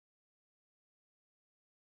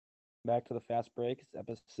Back to the fast break. It's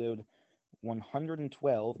episode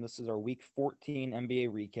 112. And this is our Week 14 NBA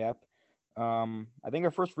recap. I think our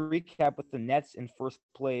first recap with the Nets in first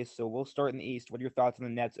place. So we'll start in the East. What are your thoughts on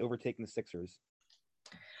the Nets overtaking the Sixers?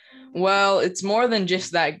 Well, it's more than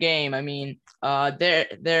just that game. I mean,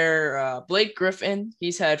 Blake Griffin.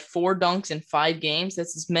 He's had 4 dunks in 5 games.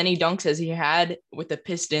 That's as many dunks as he had with the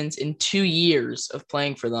Pistons in 2 years of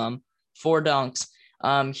playing for them. 4 dunks.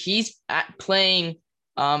 He's playing.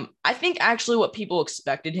 I think actually what people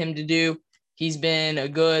expected him to do. He's been a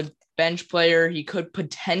good bench player. He could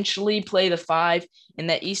potentially play the 5 in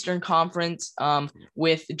that Eastern Conference.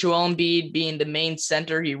 With Joel Embiid being the main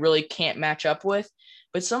center, he really can't match up with.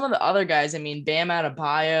 But some of the other guys, I mean, Bam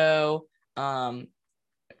Adebayo, I'm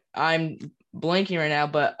blanking right now,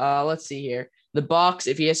 but let's see here. The Bucks,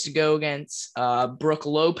 if he has to go against Brooke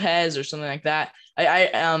Lopez or something like that,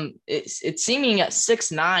 it's seeming at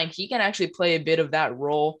 6'9", he can actually play a bit of that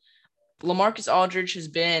role. LaMarcus Aldridge has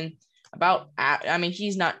been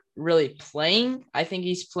he's not really playing. I think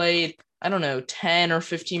he's played, I don't know, 10 or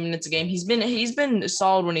 15 minutes a game. He's been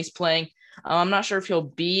solid when he's playing. I'm not sure if he'll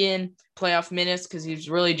be in playoff minutes because he's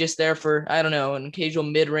really just there for, I don't know, an occasional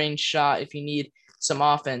mid-range shot if you need some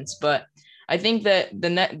offense. But I think that the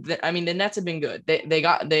Nets have been good.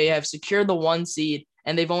 They have secured the 1 seed,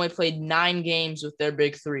 and they've only played 9 games with their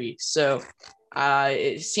big three. So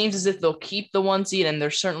it seems as if they'll keep the 1 seed, and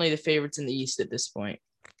they're certainly the favorites in the East at this point.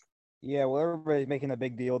 Yeah, well, everybody's making a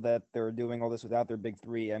big deal that they're doing all this without their big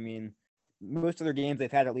three. I mean, most of their games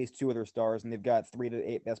they've had at least two of their stars, and they've got 3 to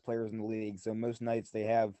 8 best players in the league. So most nights they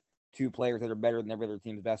have two players that are better than every other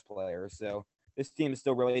team's best player. So this team is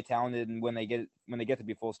still really talented, and when they get to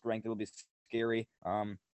be full strength, it'll be scary.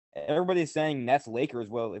 Everybody's saying Nets Lakers.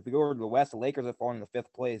 Well, if we go over to the West, the Lakers have fallen in the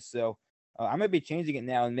fifth place. So I might be changing it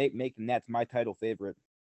now and make the Nets my title favorite.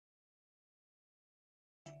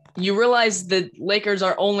 You realize the Lakers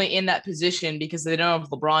are only in that position because they don't have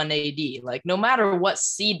LeBron and AD. Like, no matter what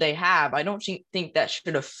seed they have, I don't think that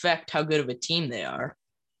should affect how good of a team they are.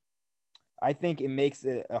 I think it makes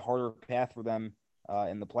it a harder path for them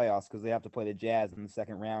in the playoffs because they have to play the Jazz in the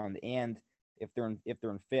second round, and if they're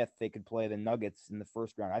in fifth, they could play the Nuggets in the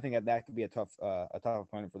first round. I think that could be a tough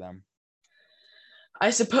opponent for them. I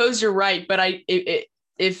suppose you're right, but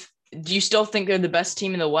if do you still think they're the best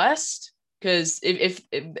team in the West? Because if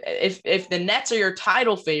the Nets are your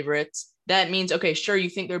title favorites, that means, okay, sure, you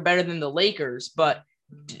think they're better than the Lakers, but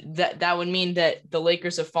that would mean that the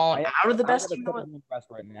Lakers have fallen I out of the I have best the team in the Clippers West. in the West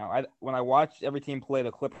right now. When I watch every team play,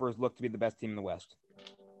 the Clippers look to be the best team in the West.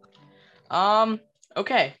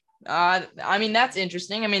 Okay. That's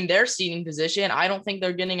interesting. I mean, their seeding position, I don't think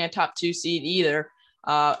they're getting a top 2 seed either.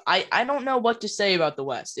 I don't know what to say about the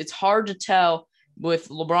West. It's hard to tell with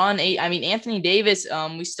LeBron. Anthony Davis.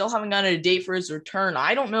 We still haven't gotten a date for his return.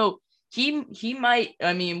 I don't know. He might.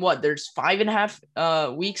 I mean, what? There's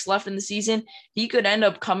 5.5 weeks left in the season. He could end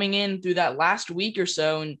up coming in through that last week or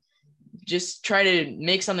so and just try to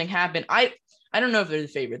make something happen. I don't know if they're the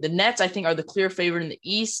favorite. The Nets, I think, are the clear favorite in the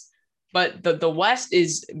East, but the West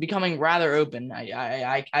is becoming rather open.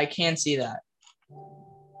 I can see that.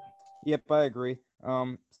 Yep, I agree.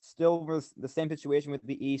 Still the same situation with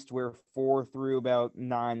the East, where 4 through about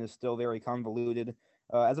 9 is still very convoluted.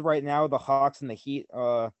 As of right now, the Hawks and the Heat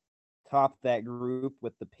top that group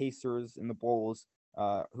with the Pacers and the Bulls,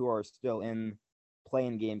 who are still in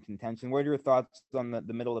playing game contention. What are your thoughts on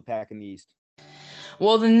the middle of the pack in the East?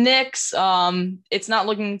 Well, the Knicks, it's not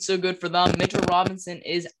looking so good for them. Mitchell Robinson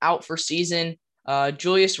is out for season.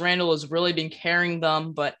 Julius Randle has really been carrying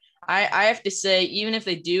them, but I have to say, even if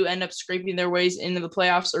they do end up scraping their ways into the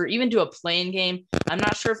playoffs or even to a play-in game, I'm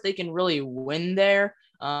not sure if they can really win there.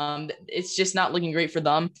 It's just not looking great for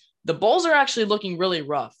them. The Bulls are actually looking really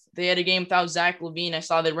rough. They had a game without Zach LaVine. I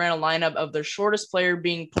saw they ran a lineup of their shortest player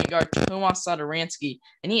being point guard Tomas Satoransky,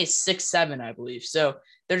 and he is 6'7", I believe. So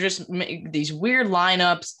they're just these weird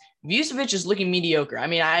lineups. Vucevic is looking mediocre. I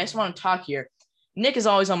mean, I just want to talk here. Nick is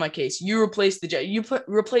always on my case. You replace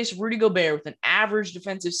replace Rudy Gobert with an average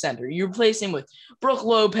defensive center. You replace him with Brooke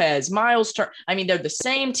Lopez, Miles Turner. I mean, they're the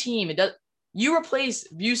same team. You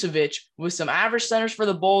replace Vucevic with some average centers for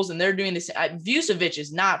the Bulls, and they're doing this. Vucevic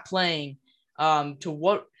is not playing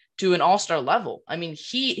to an all-star level. I mean,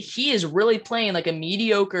 he is really playing like a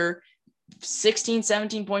mediocre 16,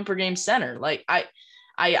 17 point per game center. Like I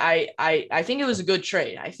think it was a good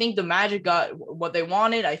trade. I think the Magic got what they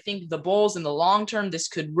wanted. I think the Bulls in the long term, this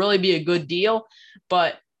could really be a good deal.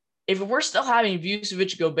 But if we're still having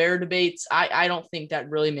Vucevic Gobert debates, I don't think that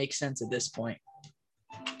really makes sense at this point.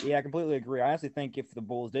 Yeah, I completely agree. I honestly think if the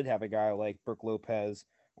Bulls did have a guy like Brooke Lopez,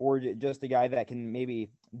 or just a guy that can maybe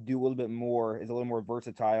do a little bit more, is a little more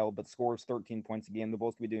versatile, but scores 13 points a game, the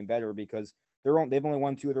Bulls could be doing better because they've only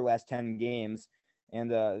won 2 of their last 10 games.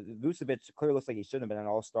 And Vucevic clearly looks like he shouldn't have been an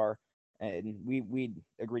all-star. And we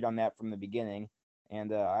agreed on that from the beginning.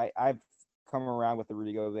 And I've come around with the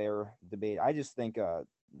Rudy Gobert debate. I just think the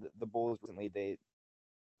Bulls recently,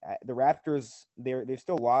 the Raptors, they've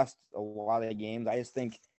still lost a lot of games. I just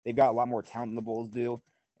think they've got a lot more talent than the Bulls do.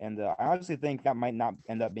 And I honestly think that might not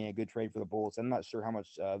end up being a good trade for the Bulls. I'm not sure how much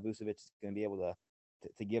Vucevic is going to be able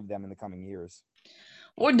to give them in the coming years.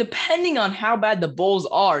 Or depending on how bad the Bulls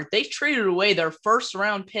are, they traded away their first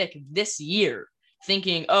round pick this year,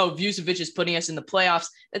 thinking, oh, Vucevic is putting us in the playoffs.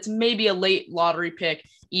 That's maybe a late lottery pick,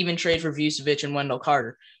 even trade for Vucevic and Wendell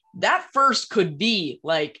Carter. That first could be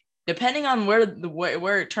like, depending on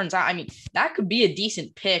where it turns out, I mean, that could be a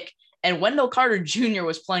decent pick. And Wendell Carter Jr.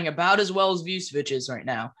 was playing about as well as Vucevic is right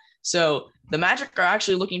now. So the Magic are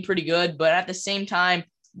actually looking pretty good, but at the same time,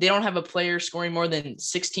 they don't have a player scoring more than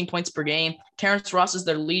 16 points per game. Terrence Ross is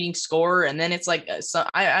their leading scorer. And then it's like,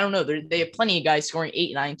 I don't know. They have plenty of guys scoring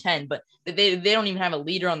 8, 9, 10, but they don't even have a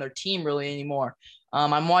leader on their team really anymore.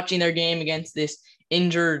 I'm watching their game against this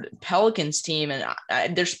injured Pelicans team,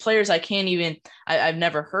 and there's players I've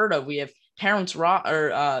never heard of. We have Terrence Ross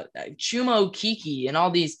or Chuma Okeke and all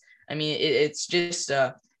these. I mean, it's just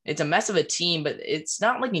it's a mess of a team, but it's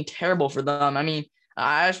not looking terrible for them. I mean,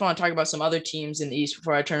 I just want to talk about some other teams in the East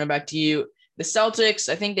before I turn it back to you. The Celtics,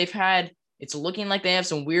 I think it's looking like they have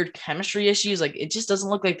some weird chemistry issues. Like, it just doesn't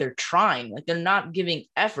look like they're trying. Like, they're not giving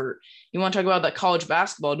effort. You want to talk about that college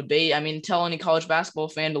basketball debate? I mean, tell any college basketball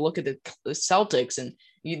fan to look at the Celtics, and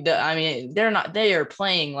they are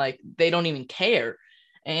playing like they don't even care.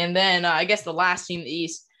 And then I guess the last team in the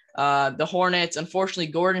East, the Hornets. Unfortunately,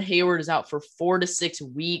 Gordon Hayward is out for 4 to 6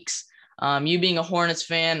 weeks. You being a Hornets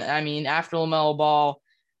fan, I mean, after LaMelo Ball,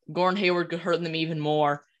 Gordon Hayward could hurt them even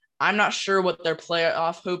more. I'm not sure what their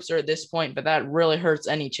playoff hopes are at this point, but that really hurts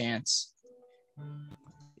any chance.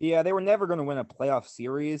 Yeah, they were never going to win a playoff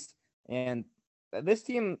series. And this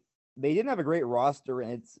team, they didn't have a great roster,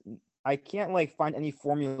 and I can't find any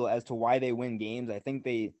formula as to why they win games. I think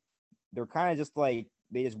they're kind of just like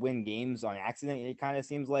they just win games on accident. It kind of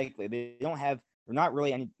seems like they're not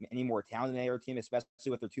really any more talented than their team, especially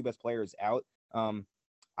with their 2 best players out.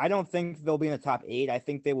 I don't think they'll be in the top 8. I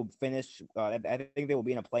think they will finish. I think they will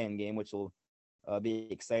be in a play-in game, which will be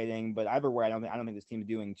exciting. But either way, I don't think this team is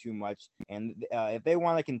doing too much. And if they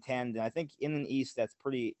want to contend, and I think in an East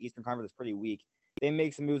Eastern Conference is pretty weak, they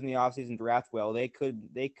make some moves in the offseason, draft well. They could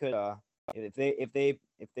if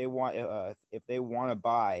they want to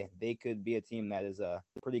buy, they could be a team that is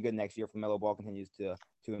pretty good next year if LaMelo Ball continues to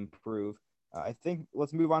improve. I think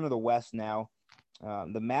let's move on to the West now.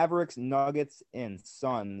 The Mavericks, Nuggets, and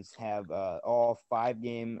Suns have all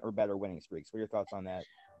 5-game or better winning streaks. What are your thoughts on that?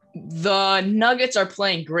 The Nuggets are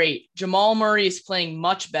playing great. Jamal Murray is playing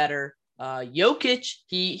much better. Jokic,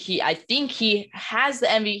 I think he has the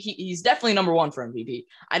MVP. He's definitely number 1 for MVP.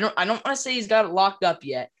 I don't want to say he's got it locked up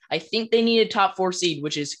yet. I think they need a top 4 seed,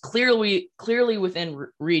 which is clearly within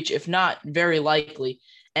reach, if not very likely.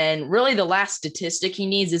 And really, the last statistic he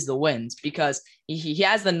needs is the wins, because he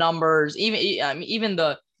has the numbers, even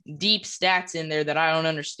the deep stats in there that I don't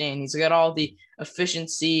understand. He's got all the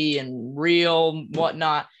efficiency and real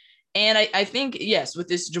whatnot. And I think, yes, with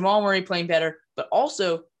this Jamal Murray playing better, but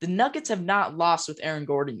also the Nuggets have not lost with Aaron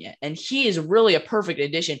Gordon yet. And he is really a perfect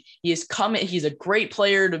addition. He's a great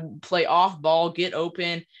player to play off ball, get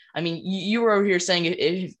open. I mean, you were over here saying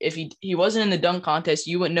if he wasn't in the dunk contest,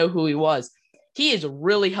 you wouldn't know who he was. He is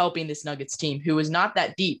really helping this Nuggets team, who is not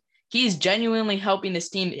that deep. He's genuinely helping this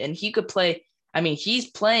team, and he could play. I mean, he's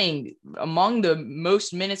playing among the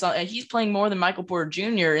most minutes and he's playing more than Michael Porter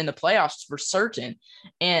Jr. in the playoffs for certain.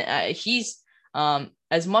 And he's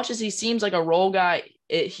as much as he seems like a role guy,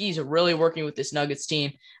 he's really working with this Nuggets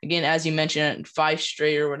team. Again, as you mentioned, 5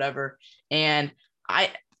 straight or whatever. And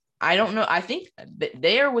I don't know. I think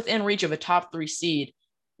they are within reach of a top 3 seed.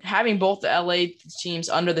 Having both the LA teams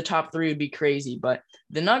under the top 3 would be crazy, but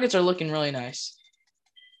the Nuggets are looking really nice.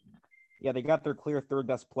 Yeah, they got their clear 3rd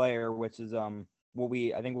best player, which is what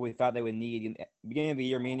we thought they would need. In the beginning of the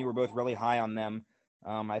year, me and you were both really high on them.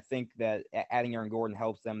 I think that adding Aaron Gordon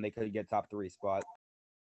helps them. They could get top 3 spot.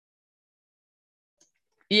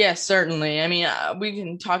 Yes, certainly. I mean, we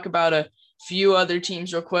can talk about a few other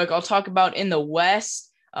teams real quick. I'll talk about in the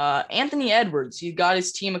West, Anthony Edwards. He got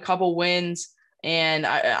his team a couple wins. And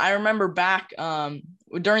I remember back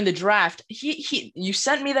during the draft, you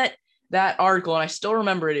sent me that article, and I still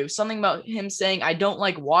remember it. It was something about him saying, I don't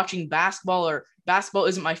like watching basketball, or basketball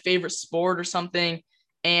isn't my favorite sport or something.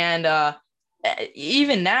 And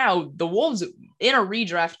even now, the Wolves in a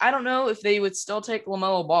redraft, I don't know if they would still take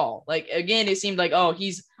LaMelo Ball. Like, again, it seemed like,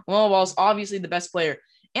 LaMelo Ball's obviously the best player.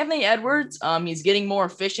 Anthony Edwards, he's getting more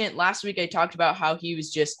efficient. Last week I talked about how he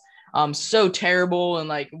was just so terrible and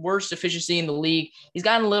like worst efficiency in the league. He's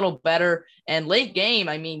gotten a little better. And late game,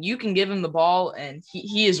 I mean, you can give him the ball and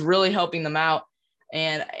he is really helping them out.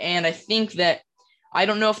 And I think that I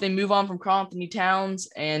don't know if they move on from Karl Anthony Towns,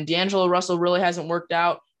 and D'Angelo Russell really hasn't worked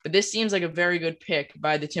out, but this seems like a very good pick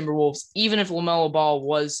by the Timberwolves, even if LaMelo Ball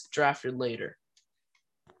was drafted later.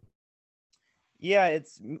 Yeah,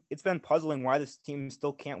 it's been puzzling why this team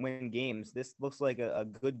still can't win games. This looks like a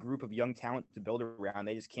good group of young talent to build around.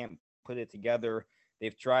 They just can't put it together.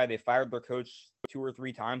 They've tried. They fired their coach 2 or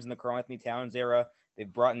 3 times in the Karl Anthony Towns era.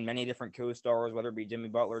 They've brought in many different co-stars, whether it be Jimmy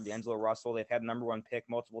Butler, D'Angelo Russell. They've had number one pick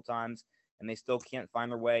multiple times, and they still can't find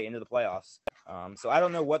their way into the playoffs. So I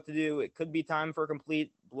don't know what to do. It could be time for a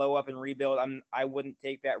complete blow up and rebuild. I wouldn't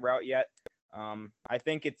take that route yet. I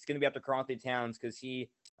think it's going to be up to Karl Anthony Towns because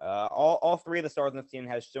all three of the stars on this team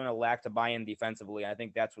has shown a lack to buy in defensively. I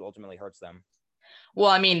think that's what ultimately hurts them. Well,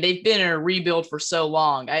 I mean, they've been in a rebuild for so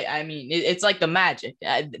long. I mean, it's like the Magic.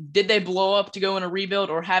 Did they blow up to go in a rebuild,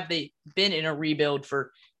 or have they been in a rebuild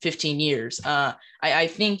for 15 years? I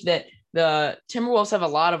think that the Timberwolves have a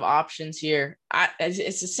lot of options here.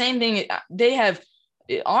 It's the same thing. They have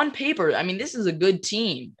on paper. I mean, this is a good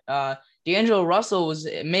team. D'Angelo Russell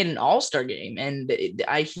made an All-Star game, and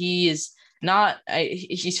he is not.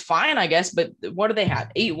 He's fine, I guess. But what do they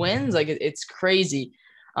have? 8 wins? Like it's crazy.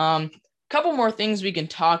 Couple more things we can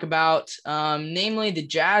talk about, namely the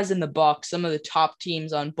Jazz and the Bucks, some of the top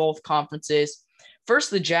teams on both conferences.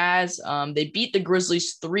 First, the Jazz, they beat the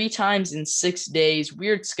Grizzlies 3 times in 6 days.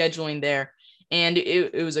 Weird scheduling there. And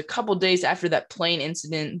it was a couple days after that plane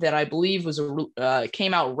incident that I believe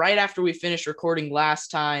came out right after we finished recording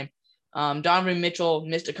last time. Donovan Mitchell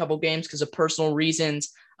missed a couple games because of personal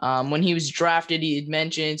reasons. When he was drafted, he had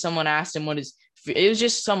mentioned, someone asked him it was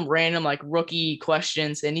just some random like rookie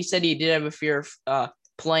questions, and he said he did have a fear of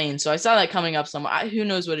planes. So I saw that coming up somewhere. Who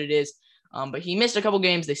knows what it is? But he missed a couple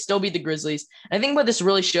games. They still beat the Grizzlies. And I think what this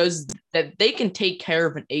really shows is that they can take care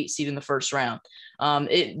of an 8 seed in the first round.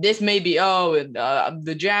 This may be,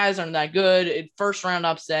 the Jazz aren't that good. First round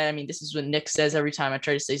upset. I mean, this is what Nick says every time I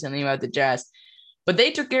try to say something about the Jazz. But they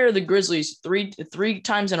took care of the Grizzlies three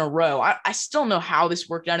times in a row. I still know how this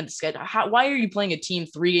worked out in the schedule. Why are you playing a team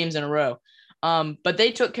 3 games in a row? But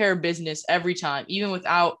they took care of business every time, even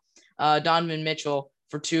without Donovan Mitchell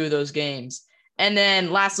for 2 of those games. And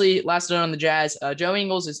then last note on the Jazz, Joe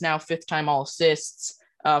Ingles is now 5th-time all-assists,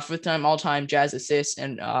 5th-time all-time Jazz assists,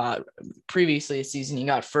 and previously a season he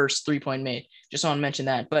got first 3-point made. Just want to mention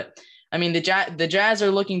that. But, I mean, the Jazz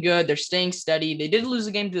are looking good. They're staying steady. They did lose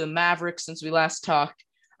a game to the Mavericks since we last talked,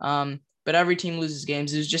 but every team loses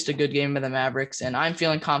games. It was just a good game by the Mavericks, and I'm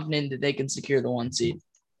feeling confident that they can secure the 1 seed.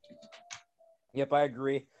 Yep, I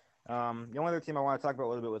agree. The only other team I want to talk about a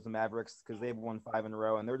little bit was the Mavericks because they've won 5 in a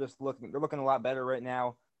row, and they're looking a lot better right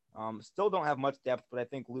now. Still don't have much depth, but I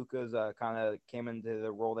think Luka's kind of came into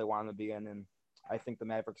the role they want him to be in, and I think the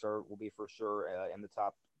Mavericks will be for sure in the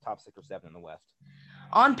top 6 or 7 in the West.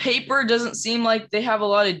 On paper, it doesn't seem like they have a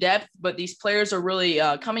lot of depth, but these players are really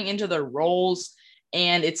coming into their roles,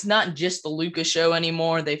 and it's not just the Luka show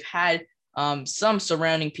anymore. They've had some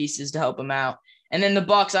surrounding pieces to help them out. And then the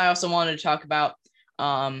Bucks, I also wanted to talk about.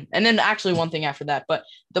 And then actually one thing after that, but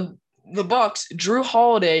the Bucks, Drew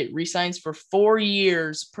Holiday resigns for 4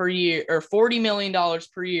 years per year, or $40 million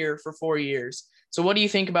per year for 4 years. So what do you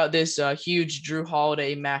think about this huge Drew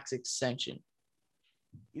Holiday max extension?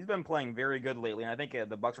 He's been playing very good lately, and I think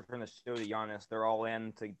the Bucks are trying to show to Giannis they're all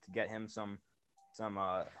in to get him some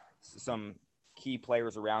key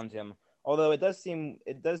players around him. Although it does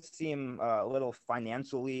seem a little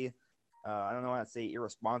financially. I don't know how to say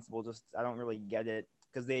irresponsible. Just I don't really get it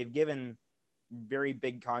because they've given very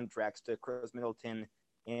big contracts to Chris Middleton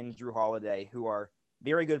and Drew Holiday, who are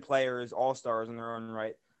very good players, all-stars in their own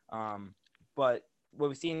right. But what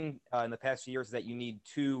we've seen in the past few years is that you need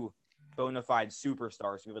 2 bona fide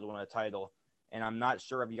superstars to be able to win a title. And I'm not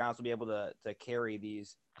sure if Giannis will be able to carry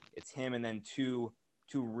these. It's him and then two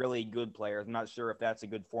really good players. I'm not sure if that's a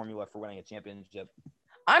good formula for winning a championship.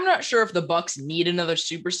 I'm not sure if the Bucks need another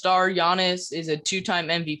superstar. Giannis is a 2-time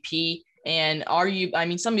MVP, and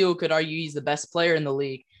some people could argue he's the best player in the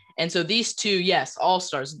league. And so these 2, yes,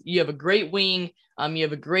 all-stars. You have a great wing. You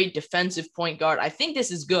have a great defensive point guard. I think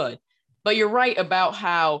this is good. But you're right about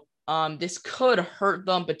how this could hurt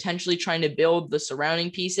them potentially trying to build the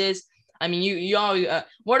surrounding pieces. I mean, you always,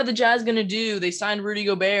 what are the Jazz going to do? They signed Rudy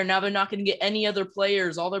Gobert. Now they're not going to get any other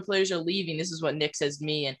players. All their players are leaving. This is what Nick says to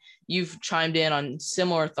me. And you've chimed in on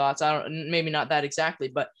similar thoughts. Maybe not that exactly,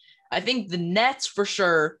 but I think the Nets for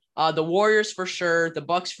sure, the Warriors for sure, the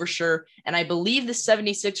Bucks for sure, and I believe the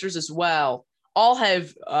 76ers as well, all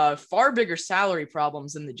have far bigger salary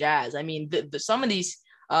problems than the Jazz. I mean, some of these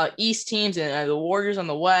East teams and the Warriors on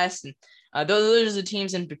the West, and those are the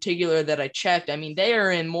teams in particular that I checked. I mean, they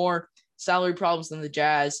are in more salary problems than the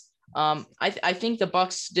Jazz. I think the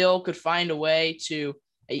Bucks still could find a way to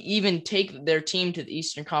even take their team to the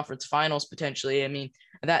Eastern Conference Finals potentially. I mean,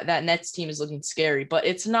 that Nets team is looking scary, but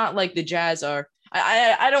it's not like the Jazz are.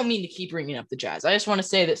 I don't mean to keep bringing up the Jazz. I just want to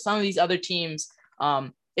say that some of these other teams,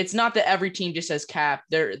 it's not that every team just has cap.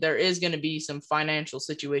 There is going to be some financial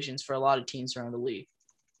situations for a lot of teams around the league.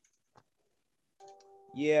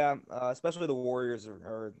 Yeah, especially the Warriors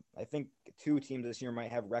are, I think two teams this year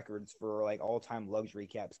might have records for like all-time luxury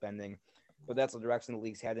cap spending, but that's the direction the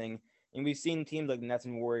league's heading. And we've seen teams like the Nets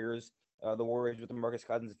and Warriors, the Warriors with DeMarcus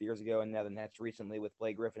Cousins a few years ago, and now the Nets recently with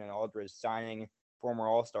Blake Griffin and Aldridge signing former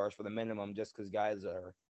All-Stars for the minimum just because guys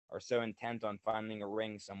are so intent on finding a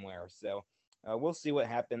ring somewhere. So we'll see what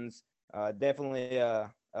happens. Definitely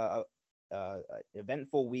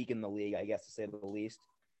eventful week in the league, I guess to say the least.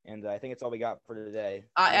 And I think it's all we got for today.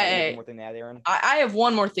 One more thing to add, Aaron? I have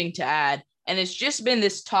one more thing to add, and it's just been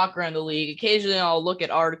this talk around the league. Occasionally, I'll look at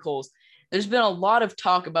articles. There's been a lot of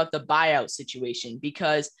talk about the buyout situation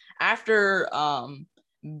because after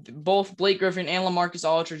both Blake Griffin and LaMarcus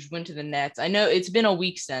Aldridge went to the Nets, I know it's been a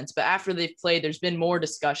week since, but after they've played, there's been more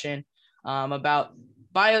discussion about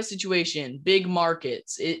buyout situation, big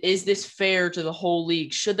markets. Is this fair to the whole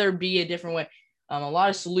league? Should there be a different way? A lot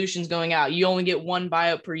of solutions going out. You only get one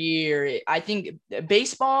buyout per year. I think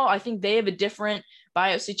baseball, I think they have a different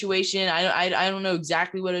buyout situation. I don't know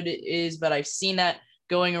exactly what it is, but I've seen that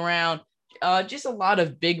going around. Just a lot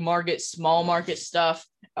of big market, small market stuff.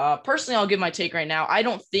 Personally, I'll give my take right now. I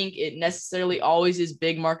don't think it necessarily always is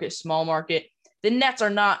big market, small market. The Nets are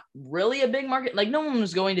not really a big market. Like, no one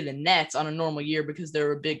was going to the Nets on a normal year because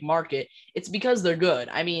they're a big market. It's because they're good.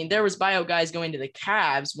 I mean, there was buyout guys going to the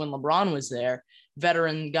Cavs when LeBron was there,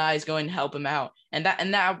 veteran guys going to help him out. And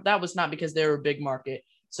that was not because they were a big market.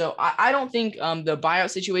 So I don't think the buyout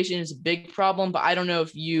situation is a big problem, but I don't know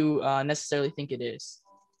if you necessarily think it is.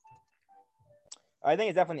 I think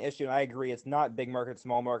it's definitely an issue, and I agree. It's not big market,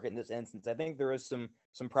 small market in this instance. I think there is some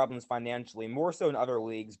problems financially, more so in other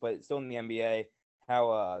leagues, but still in the NBA,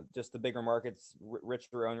 how just the bigger markets,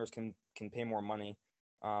 richer owners can pay more money.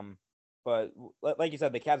 But like you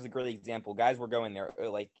said, the Cavs is a great example. Guys were going there.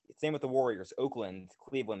 Like same with the Warriors, Oakland,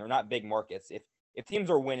 Cleveland. They're not big markets. If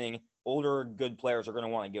teams are winning, older good players are going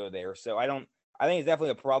to want to go there. So I think it's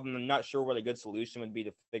definitely a problem. I'm not sure what a good solution would be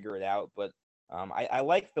to figure it out, but I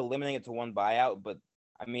like the limiting it to one buyout, but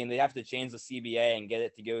I mean, they have to change the CBA and get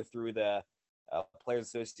it to go through the Players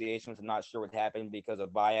Association, which I'm not sure what happened because a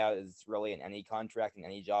buyout is really in any contract and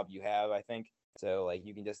any job you have, I think. So, like,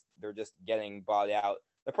 they're just getting bought out.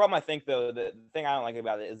 The problem, I think, though, the thing I don't like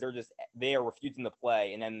about it is they are refusing to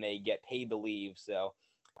play and then they get paid to leave. So,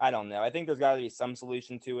 I don't know. I think there's got to be some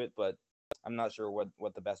solution to it, but I'm not sure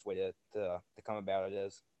what the best way to come about it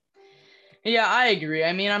is. Yeah, I agree.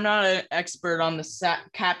 I mean, I'm not an expert on the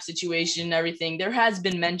cap situation and everything. There has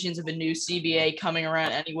been mentions of a new CBA coming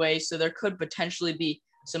around anyway, so there could potentially be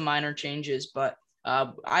some minor changes, but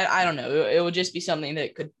I don't know. It would just be something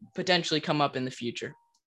that could potentially come up in the future.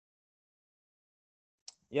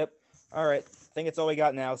 Yep. All right. I think it's all we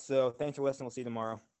got now. So thanks for listening. We'll see you tomorrow.